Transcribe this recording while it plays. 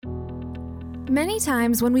Many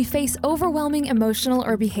times when we face overwhelming emotional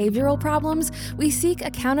or behavioral problems, we seek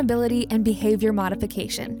accountability and behavior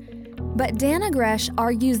modification. But Dannah Gresh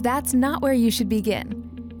argues that's not where you should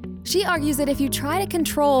begin. She argues that if you try to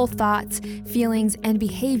control thoughts, feelings, and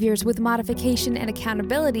behaviors with modification and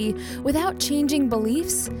accountability without changing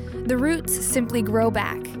beliefs, the roots simply grow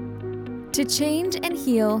back. To change and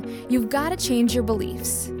heal, you've got to change your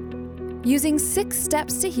beliefs. Using 6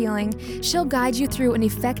 steps to healing, she'll guide you through an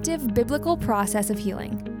effective biblical process of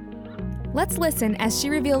healing. Let's listen as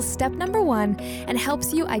she reveals step number 1 and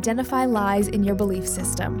helps you identify lies in your belief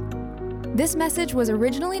system. This message was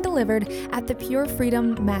originally delivered at the Pure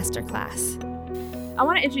Freedom Masterclass. I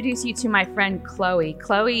want to introduce you to my friend Chloe.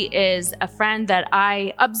 Chloe is a friend that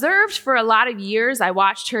I observed for a lot of years. I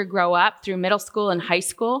watched her grow up through middle school and high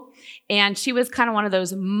school, and she was kind of one of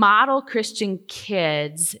those model Christian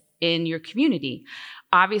kids in your community.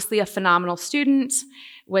 Obviously a phenomenal student,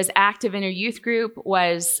 was active in her youth group,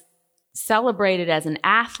 was celebrated as an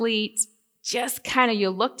athlete. Just kind of,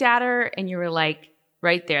 you looked at her and you were like,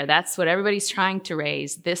 right there, that's what everybody's trying to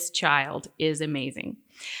raise. This child is amazing.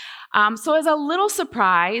 So I was a little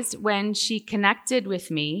surprised when she connected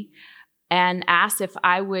with me and asked if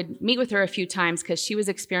I would meet with her a few times because she was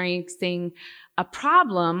experiencing a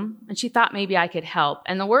problem and she thought maybe I could help.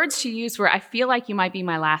 And the words she used were, "I feel like you might be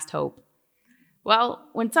my last hope." Well,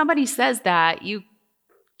 when somebody says that, you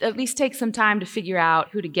at least take some time to figure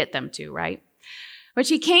out who to get them to, right? When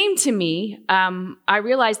she came to me, I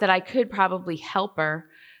realized that I could probably help her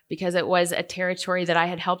because it was a territory that I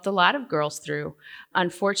had helped a lot of girls through,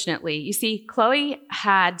 unfortunately. You see, Chloe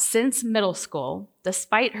had, since middle school,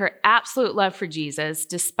 despite her absolute love for Jesus,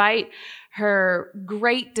 despite her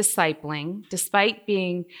great discipling, despite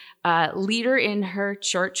being a leader in her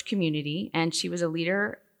church community, and she was a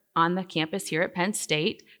leader on the campus here at Penn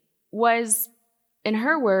State, was, in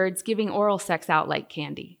her words, giving oral sex out like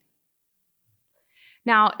candy.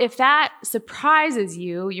 Now, if that surprises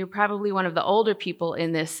you, you're probably one of the older people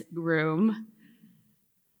in this room,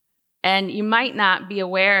 and you might not be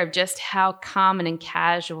aware of just how common and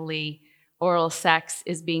casually oral sex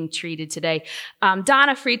is being treated today.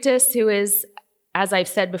 Donna Freitas, who is, as I've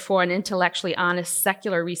said before, an intellectually honest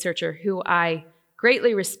secular researcher who I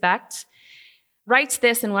greatly respect, writes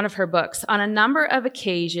this in one of her books. "On a number of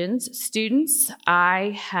occasions, students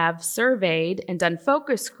I have surveyed and done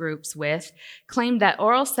focus groups with claim that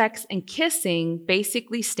oral sex and kissing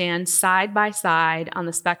basically stand side by side on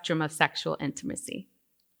the spectrum of sexual intimacy.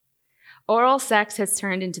 Oral sex has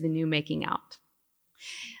turned into the new making out."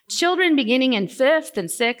 Children beginning in 5th and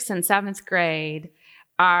 6th and 7th grade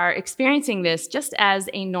are experiencing this just as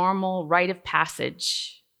a normal rite of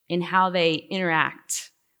passage in how they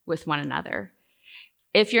interact with one another.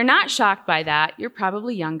 If you're not shocked by that, you're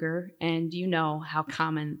probably younger and you know how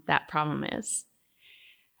common that problem is.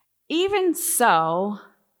 Even so,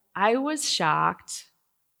 I was shocked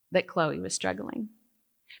that Chloe was struggling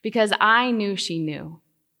because I knew she knew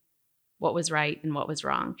what was right and what was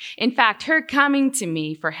wrong. In fact, her coming to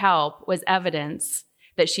me for help was evidence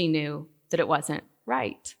that she knew that it wasn't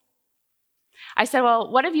right. I said,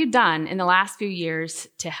 "Well, what have you done in the last few years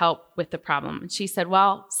to help with the problem?" And she said,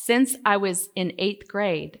 "Well, since I was in 8th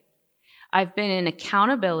grade, I've been in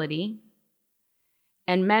accountability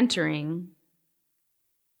and mentoring.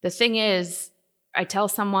 The thing is, I tell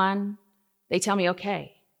someone, they tell me,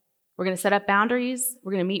 okay, we're going to set up boundaries,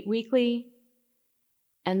 we're going to meet weekly,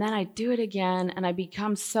 and then I do it again, and I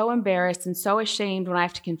become so embarrassed and so ashamed when I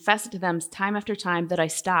have to confess it to them time after time that I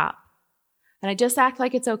stop. And I just act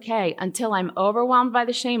like it's okay until I'm overwhelmed by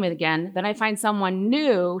the shame again. Then I find someone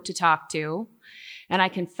new to talk to, and I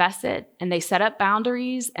confess it, and they set up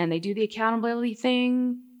boundaries, and they do the accountability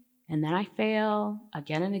thing, and then I fail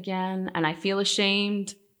again and again, and I feel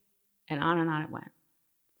ashamed, and on it went."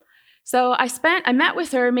 So I met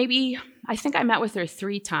with her I think I met with her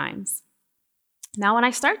 3 times. Now, when I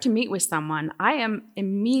start to meet with someone, I am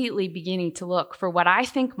immediately beginning to look for what I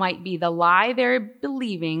think might be the lie they're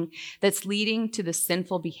believing that's leading to the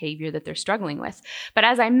sinful behavior that they're struggling with. But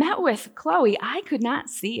as I met with Chloe, I could not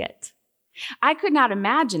see it. I could not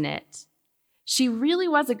imagine it. She really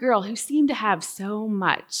was a girl who seemed to have so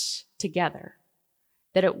much together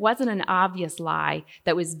that it wasn't an obvious lie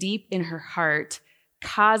that was deep in her heart,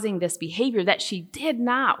 causing this behavior that she did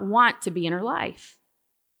not want to be in her life.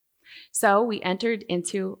 So we entered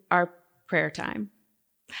into our prayer time.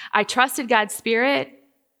 I trusted God's Spirit.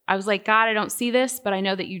 I was like, "God, I don't see this, but I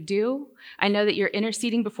know that you do. I know that you're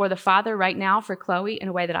interceding before the Father right now for Chloe in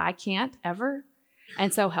a way that I can't ever.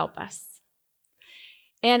 And so help us."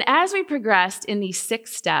 And as we progressed in these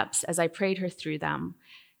 6 steps, as I prayed her through them,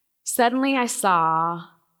 suddenly I saw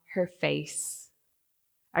her face.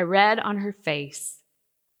 I read on her face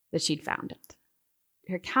that she'd found it.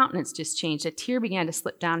 Her countenance just changed. A tear began to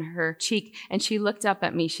slip down her cheek, and she looked up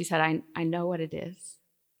at me. She said, I know what it is.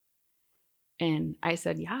 And I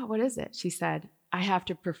said, yeah, what is it? She said, I have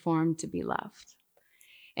to perform to be loved.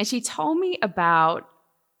 And she told me about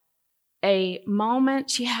a moment.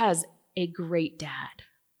 She has a great dad,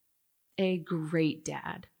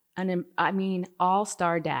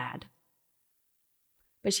 all-star dad.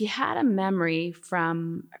 But she had a memory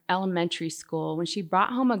from elementary school when she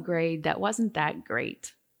brought home a grade that wasn't that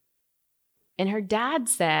great. And her dad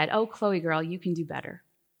said, oh, Chloe girl, you can do better.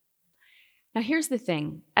 Now here's the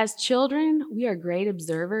thing. As children, we are great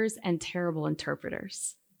observers and terrible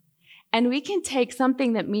interpreters. And we can take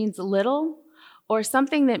something that means little or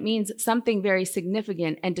something that means something very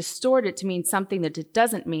significant and distort it to mean something that it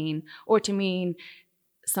doesn't mean, or to mean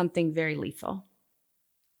something very lethal.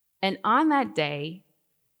 And on that day,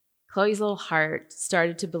 Chloe's little heart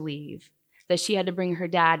started to believe that she had to bring her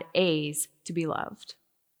dad A's to be loved.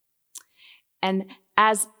 And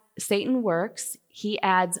as Satan works, he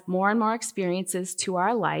adds more and more experiences to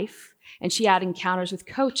our life. And she had encounters with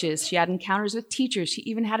coaches. She had encounters with teachers. She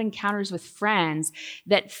even had encounters with friends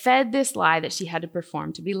that fed this lie that she had to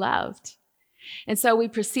perform to be loved. And so we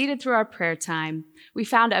proceeded through our prayer time. We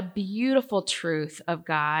found a beautiful truth of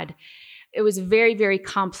God. It was a very, very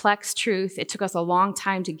complex truth. It took us a long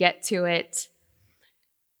time to get to it.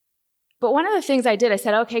 But one of the things I did, I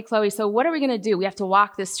said, okay, Chloe, so what are we going to do? We have to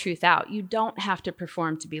walk this truth out. You don't have to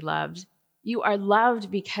perform to be loved. You are loved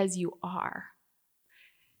because you are.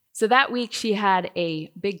 So that week, she had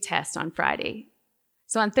a big test on Friday.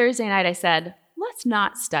 So on Thursday night, I said, let's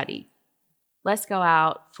not study. Let's go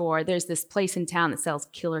out there's this place in town that sells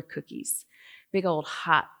killer cookies, big old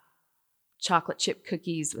hot chocolate chip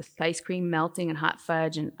cookies with ice cream melting and hot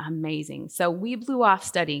fudge, and amazing. So we blew off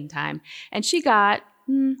studying time, and she got,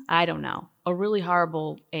 I don't know, a really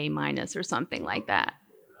horrible A- or something like that.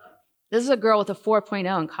 This is a girl with a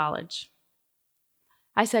 4.0 in college.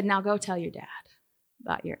 I said, now go tell your dad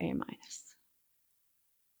about your A-.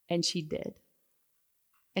 And she did.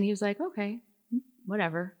 And he was like, okay,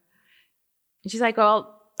 whatever. And she's like,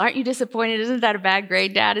 well, aren't you disappointed? Isn't that a bad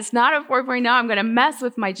grade, Dad? It's not a 4.0. I'm going to mess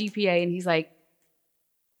with my GPA. And he's like,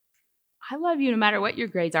 I love you no matter what your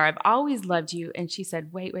grades are. I've always loved you. And she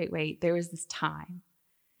said, wait. There was this time.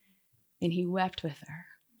 And he wept with her.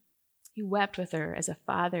 He wept with her as a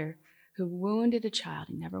father who wounded a child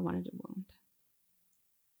he never wanted to wound.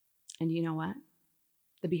 And you know what?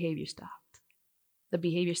 The behavior stopped.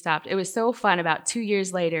 It was so fun. About 2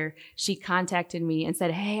 years later, she contacted me and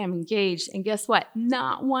said, hey, I'm engaged. And guess what?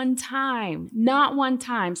 Not one time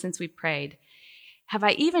since we prayed have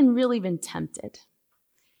I even really been tempted.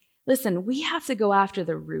 Listen, we have to go after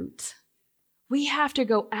the root. We have to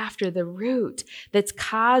go after the root that's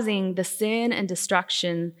causing the sin and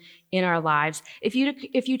destruction in our lives. If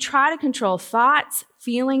you try to control thoughts,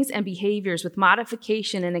 feelings, and behaviors with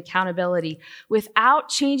modification and accountability without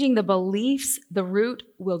changing the beliefs, the root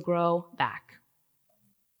will grow back.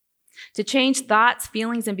 To change thoughts,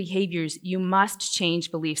 feelings, and behaviors, you must change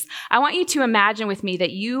beliefs. I want you to imagine with me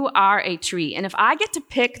that you are a tree. And if I get to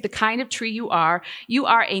pick the kind of tree you are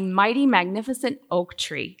a mighty, magnificent oak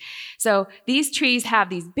tree. So these trees have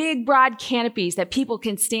these big, broad canopies that people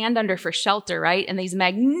can stand under for shelter, right? And these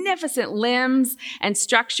magnificent limbs and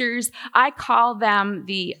structures. I call them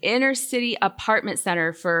the inner city apartment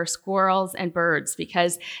center for squirrels and birds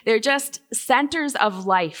because they're just centers of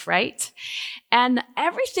life, right? And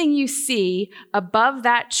everything you see above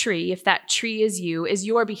that tree, if that tree is you, is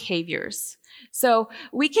your behaviors. So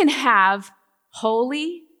we can have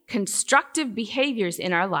holy, constructive behaviors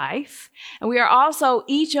in our life. And we are also,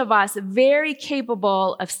 each of us, very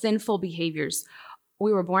capable of sinful behaviors.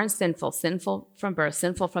 We were born sinful from birth,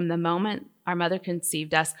 sinful from the moment our mother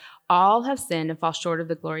conceived us. All have sinned and fall short of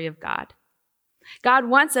the glory of God. God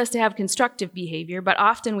wants us to have constructive behavior, but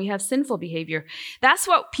often we have sinful behavior. That's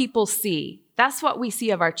what people see. That's what we see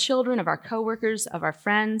of our children, of our coworkers, of our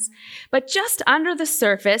friends. But just under the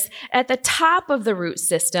surface, at the top of the root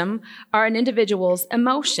system, are an individual's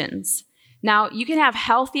emotions. Now, you can have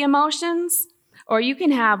healthy emotions, or you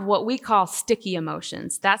can have what we call sticky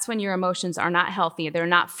emotions. That's when your emotions are not healthy. They're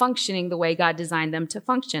not functioning the way God designed them to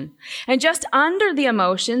function. And just under the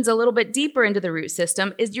emotions, a little bit deeper into the root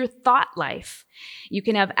system, is your thought life. You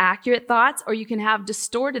can have accurate thoughts or you can have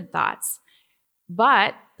distorted thoughts.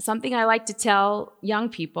 But something I like to tell young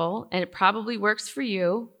people, and it probably works for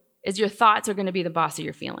you, is your thoughts are going to be the boss of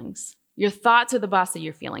your feelings. Your thoughts are the boss of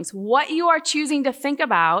your feelings. What you are choosing to think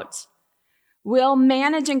about will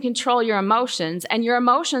manage and control your emotions, and your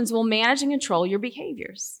emotions will manage and control your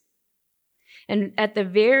behaviors. And at the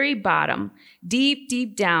very bottom, deep,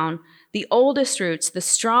 deep down, the oldest roots, the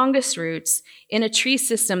strongest roots in a tree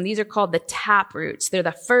system, these are called the tap roots. They're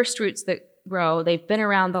the first roots that grow. They've been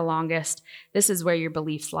around the longest. This is where your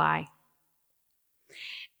beliefs lie.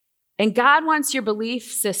 And God wants your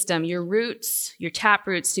belief system, your roots, your tap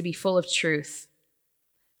roots to be full of truth.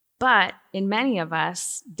 But in many of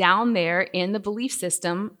us, down there in the belief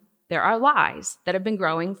system, there are lies that have been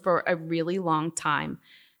growing for a really long time,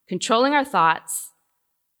 controlling our thoughts,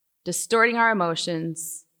 distorting our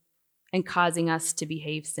emotions, and causing us to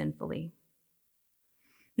behave sinfully.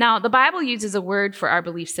 Now, the Bible uses a word for our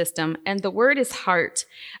belief system, and the word is heart.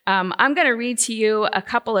 I'm going to read to you a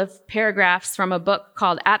couple of paragraphs from a book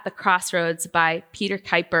called At the Crossroads by Peter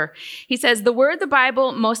Kuiper. He says, the word the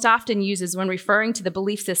Bible most often uses when referring to the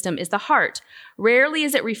belief system is the heart. Rarely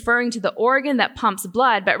is it referring to the organ that pumps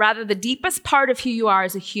blood, but rather the deepest part of who you are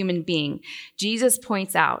as a human being. Jesus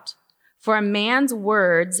points out, for a man's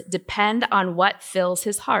words depend on what fills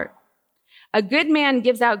his heart. A good man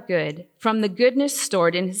gives out good from the goodness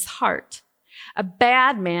stored in his heart. A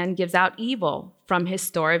bad man gives out evil from his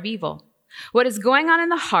store of evil. What is going on in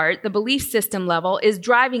the heart, the belief system level, is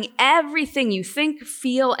driving everything you think,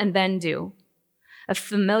 feel, and then do. A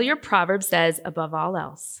familiar proverb says, above all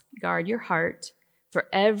else, guard your heart, for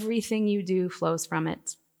everything you do flows from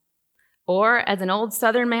it. Or, as an old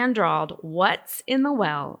Southern man drawled, what's in the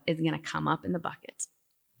well is going to come up in the bucket.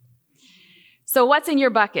 So what's in your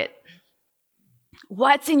bucket?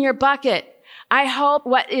 What's in your bucket? I hope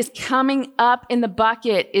what is coming up in the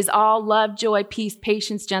bucket is all love, joy, peace,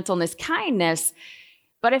 patience, gentleness, kindness.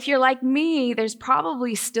 But if you're like me, there's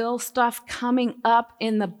probably still stuff coming up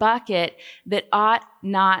in the bucket that ought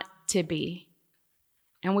not to be.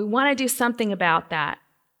 And we want to do something about that.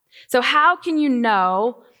 So how can you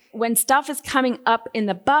know when stuff is coming up in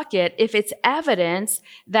the bucket if it's evidence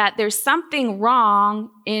that there's something wrong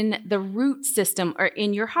in the root system or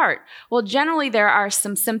in your heart? Well, generally there are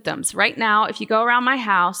some symptoms. Right now, if you go around my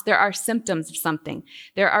house, there are symptoms of something.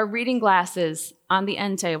 There are reading glasses on the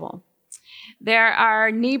end table. There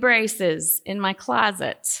are knee braces in my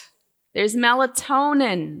closet. There's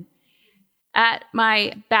melatonin at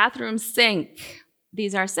my bathroom sink.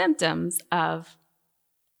 These are symptoms of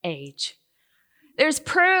age. There's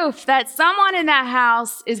proof that someone in that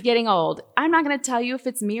house is getting old. I'm not going to tell you if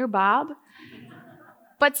it's me or Bob,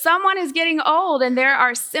 but someone is getting old, and there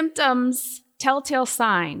are symptoms, telltale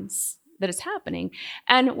signs that it's happening.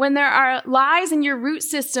 And when there are lies in your root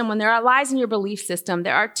system, when there are lies in your belief system,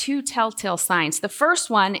 there are two telltale signs. The first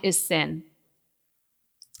one is sin.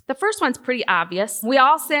 The first one's pretty obvious. We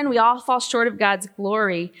all sin. We all fall short of God's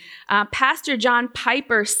glory. Pastor John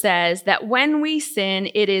Piper says that when we sin,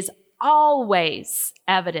 it is always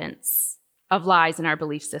evidence of lies in our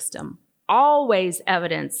belief system. Always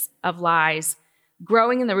evidence of lies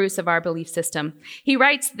growing in the roots of our belief system. He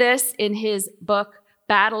writes this in his book,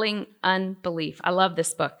 Battling Unbelief. I love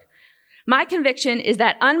this book. My conviction is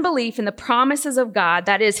that unbelief in the promises of God,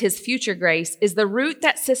 that is his future grace, is the root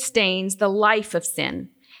that sustains the life of sin.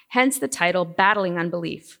 Hence the title, Battling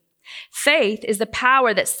Unbelief. Faith is the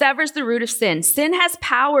power that severs the root of sin. Sin has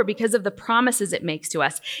power because of the promises it makes to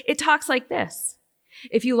us. It talks like this.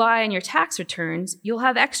 If you lie on your tax returns, you'll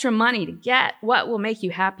have extra money to get what will make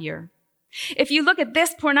you happier. If you look at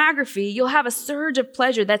this pornography, you'll have a surge of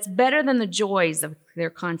pleasure that's better than the joys of their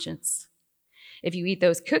conscience. If you eat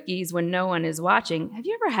those cookies when no one is watching, have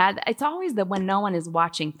you ever had that? It's always the when no one is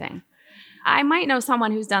watching thing. I might know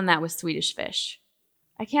someone who's done that with Swedish Fish.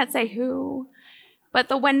 I can't say who. But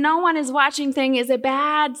the when no one is watching thing is a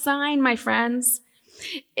bad sign, my friends.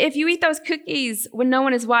 If you eat those cookies when no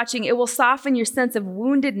one is watching, it will soften your sense of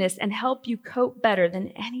woundedness and help you cope better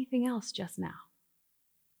than anything else just now.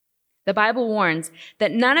 The Bible warns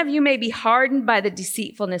that none of you may be hardened by the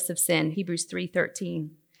deceitfulness of sin, Hebrews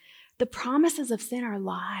 3:13. The promises of sin are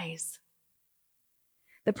lies.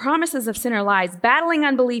 The promises of sin are lies. Battling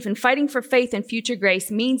unbelief and fighting for faith and future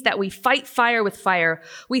grace means that we fight fire with fire.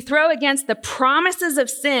 We throw against the promises of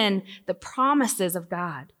sin the promises of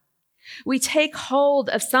God. We take hold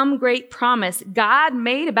of some great promise God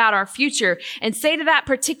made about our future and say to that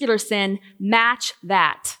particular sin, match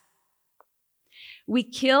that. We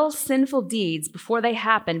kill sinful deeds before they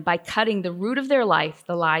happen by cutting the root of their life,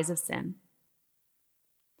 the lies of sin.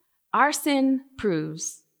 Our sin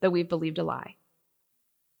proves that we've believed a lie.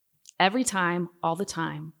 Every time, all the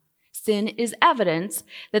time. Sin is evidence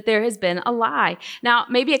that there has been a lie. Now,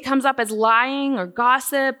 maybe it comes up as lying or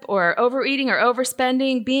gossip or overeating or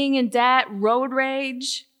overspending, being in debt, road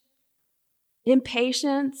rage,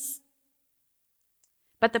 impatience.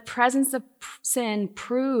 But the presence of sin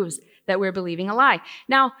proves that we're believing a lie.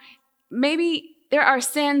 Now, maybe there are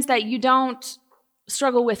sins that you don't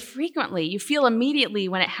struggle with frequently. You feel immediately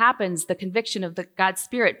when it happens the conviction of God's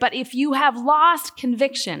Spirit. But if you have lost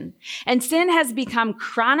conviction and sin has become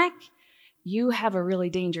chronic, you have a really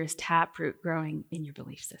dangerous taproot growing in your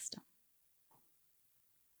belief system.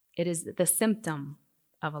 It is the symptom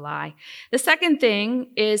of a lie. The second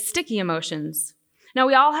thing is sticky emotions. Now,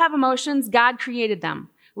 we all have emotions. God created them.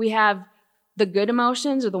 We have the good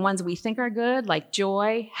emotions, or the ones we think are good, like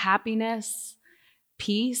joy, happiness,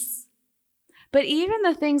 peace. But even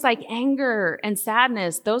the things like anger and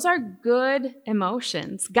sadness, those are good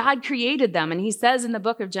emotions. God created them, and he says in the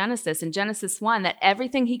book of Genesis, in Genesis 1, that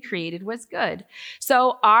everything he created was good.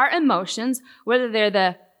 So our emotions, whether they're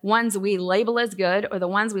the ones we label as good or the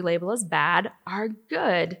ones we label as bad, are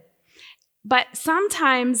good. But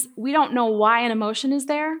sometimes we don't know why an emotion is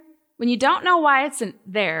there. When you don't know why it's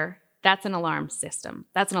there, that's an alarm system.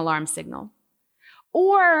 That's an alarm signal.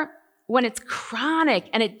 Or when it's chronic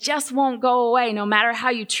and it just won't go away, no matter how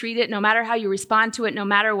you treat it, no matter how you respond to it, no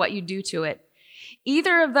matter what you do to it.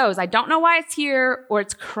 Either of those, I don't know why it's here, or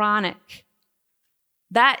it's chronic.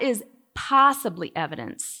 That is possibly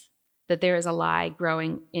evidence that there is a lie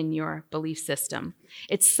growing in your belief system.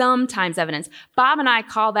 It's sometimes evidence. Bob and I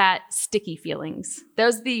call that sticky feelings.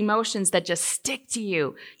 Those are the emotions that just stick to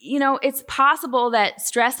you. You know, it's possible that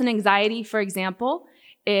stress and anxiety, for example,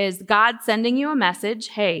 is God sending you a message,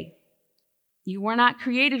 hey, you were not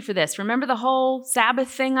created for this. Remember the whole Sabbath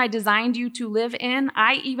thing I designed you to live in?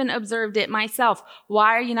 I even observed it myself.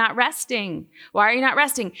 Why are you not resting? Why are you not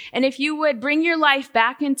resting? And if you would bring your life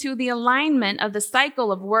back into the alignment of the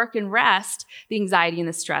cycle of work and rest, the anxiety and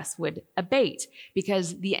the stress would abate,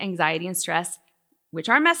 because the anxiety and stress, which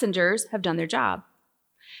are messengers, have done their job.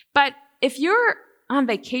 But if you're on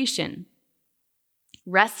vacation,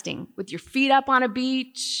 resting with your feet up on a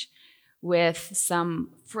beach, with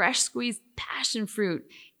some fresh squeezed passion fruit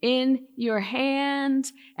in your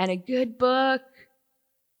hand and a good book,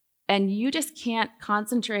 and you just can't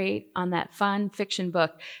concentrate on that fun fiction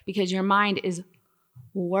book because your mind is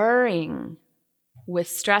worrying with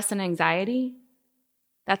stress and anxiety,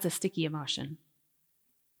 that's a sticky emotion.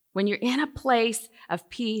 When you're in a place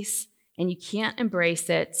of peace and you can't embrace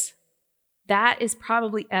it, that is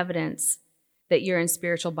probably evidence that you're in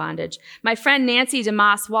spiritual bondage. My friend Nancy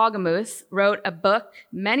DeMoss Wolgemuth wrote a book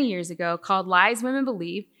many years ago called Lies Women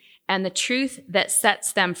Believe and the Truth That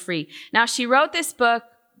Sets Them Free. Now, she wrote this book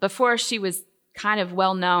before she was kind of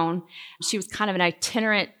well known. She was kind of an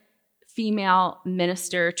itinerant female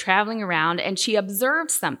minister traveling around, and she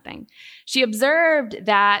observed something. She observed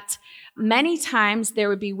that many times there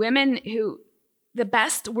would be women who, the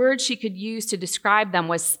best word she could use to describe them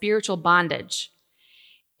was spiritual bondage.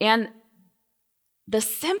 And the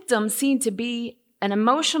symptom seemed to be an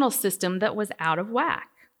emotional system that was out of whack.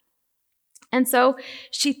 And so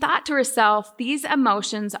she thought to herself, these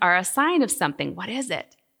emotions are a sign of something. What is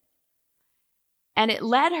it? And it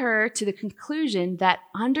led her to the conclusion that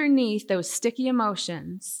underneath those sticky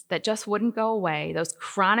emotions that just wouldn't go away, those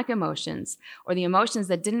chronic emotions, or the emotions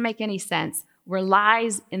that didn't make any sense, were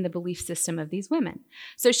lies in the belief system of these women.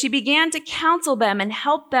 So she began to counsel them and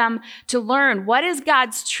help them to learn, what is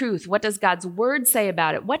God's truth? What does God's word say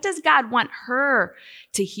about it? What does God want her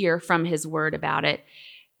to hear from his word about it?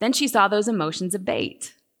 Then she saw those emotions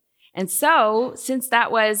abate. And so, since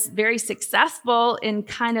that was very successful in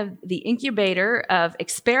kind of the incubator of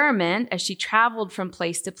experiment as she traveled from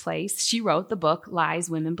place to place, she wrote the book Lies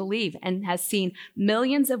Women Believe and has seen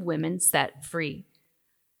millions of women set free.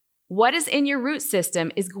 What is in your root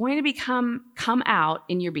system is going to come out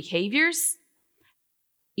in your behaviors,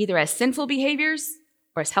 either as sinful behaviors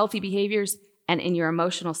or as healthy behaviors, and in your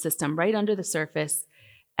emotional system right under the surface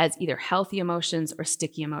as either healthy emotions or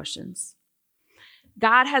sticky emotions.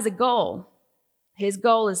 God has a goal. His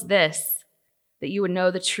goal is this, that you would know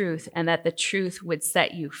the truth and that the truth would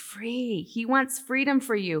set you free. He wants freedom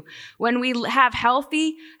for you. When we have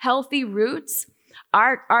healthy roots,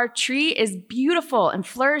 our tree is beautiful and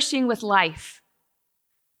flourishing with life.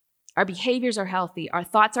 Our behaviors are healthy. Our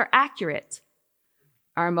thoughts are accurate.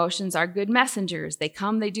 Our emotions are good messengers. They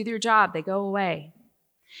come, they do their job, they go away.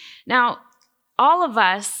 Now, all of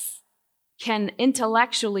us can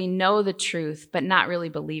intellectually know the truth, but not really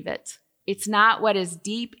believe it. It's not what is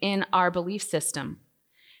deep in our belief system.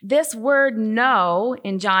 This word know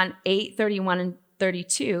in John 8:31 and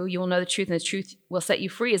 32, you will know the truth and the truth will set you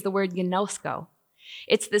free, is the word gnosko.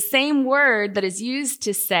 It's the same word that is used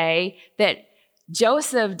to say that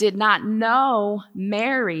Joseph did not know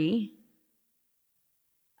Mary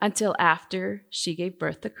until after she gave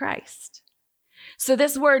birth to Christ. So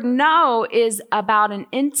this word know is about an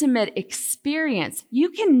intimate experience.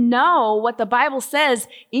 You can know what the Bible says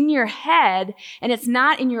in your head, and it's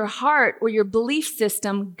not in your heart or your belief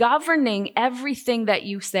system governing everything that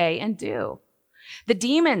you say and do. The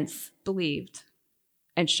demons believed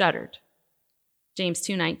and shuddered. James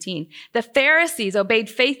 2:19. The Pharisees obeyed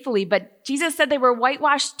faithfully, but Jesus said they were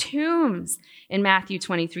whitewashed tombs in Matthew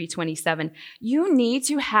 23:27. You need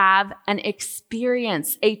to have an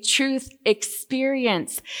experience, a truth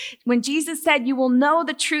experience. When Jesus said you will know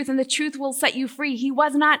the truth and the truth will set you free, he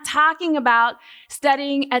was not talking about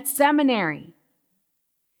studying at seminary.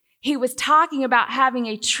 He was talking about having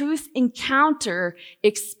a truth encounter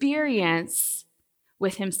experience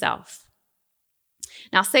with himself.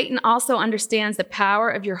 Now, Satan also understands the power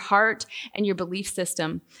of your heart and your belief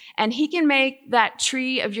system, and he can make that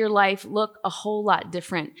tree of your life look a whole lot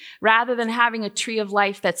different. Rather than having a tree of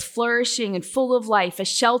life that's flourishing and full of life, a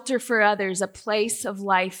shelter for others, a place of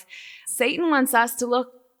life, Satan wants us to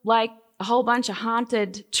look like a whole bunch of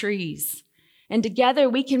haunted trees. And together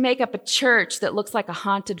we can make up a church that looks like a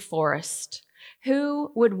haunted forest.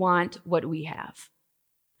 Who would want what we have?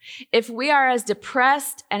 If we are as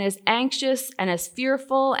depressed and as anxious and as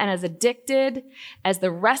fearful and as addicted as the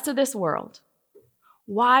rest of this world,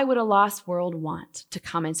 why would a lost world want to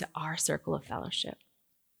come into our circle of fellowship?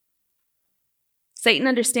 Satan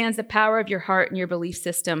understands the power of your heart and your belief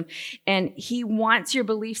system, and he wants your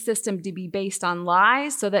belief system to be based on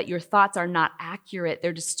lies so that your thoughts are not accurate,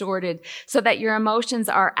 they're distorted, so that your emotions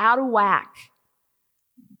are out of whack.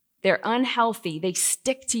 They're unhealthy, they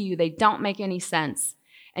stick to you, they don't make any sense,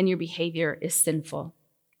 and your behavior is sinful.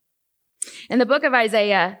 In the book of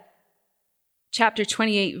Isaiah, chapter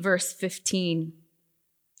 28, verse 15,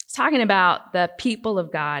 it's talking about the people of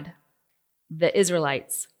God, the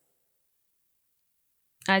Israelites.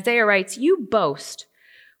 Isaiah writes, "You boast.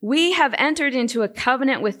 We have entered into a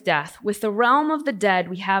covenant with death. With the realm of the dead,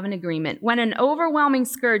 we have an agreement. When an overwhelming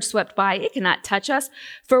scourge swept by, it cannot touch us,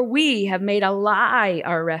 for we have made a lie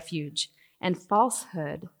our refuge and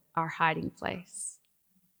falsehood our hiding place."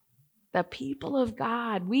 The people of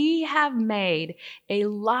God, we have made a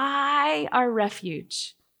lie our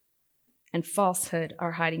refuge and falsehood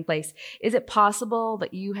our hiding place. Is it possible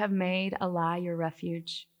that you have made a lie your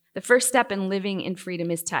refuge? The first step in living in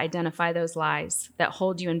freedom is to identify those lies that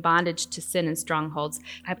hold you in bondage to sin and strongholds.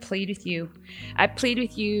 I plead with you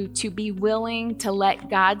to be willing to let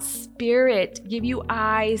God's Spirit give you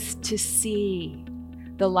eyes to see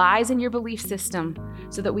the lies in your belief system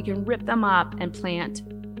so that we can rip them up and plant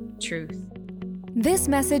truth. This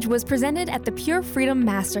message was presented at the Pure Freedom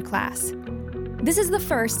Masterclass. This is the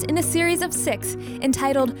first in a series of 6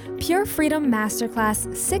 entitled Pure Freedom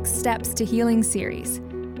Masterclass 6 Steps to Healing series.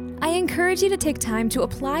 I encourage you to take time to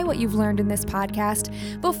apply what you've learned in this podcast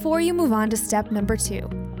before you move on to step number 2.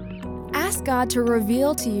 Ask God to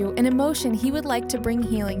reveal to you an emotion He would like to bring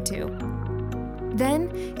healing to.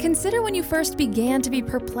 Then, consider when you first began to be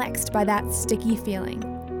perplexed by that sticky feeling.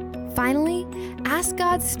 Finally, ask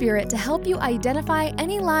God's Spirit to help you identify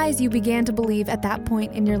any lies you began to believe at that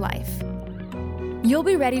point in your life. You'll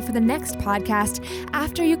be ready for the next podcast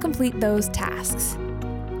after you complete those tasks.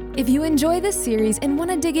 If you enjoy this series and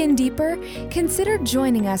want to dig in deeper, consider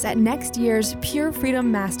joining us at next year's Pure Freedom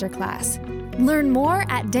Masterclass. Learn more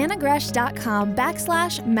at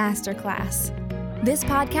danagresh.com/masterclass. This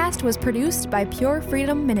podcast was produced by Pure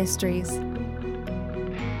Freedom Ministries.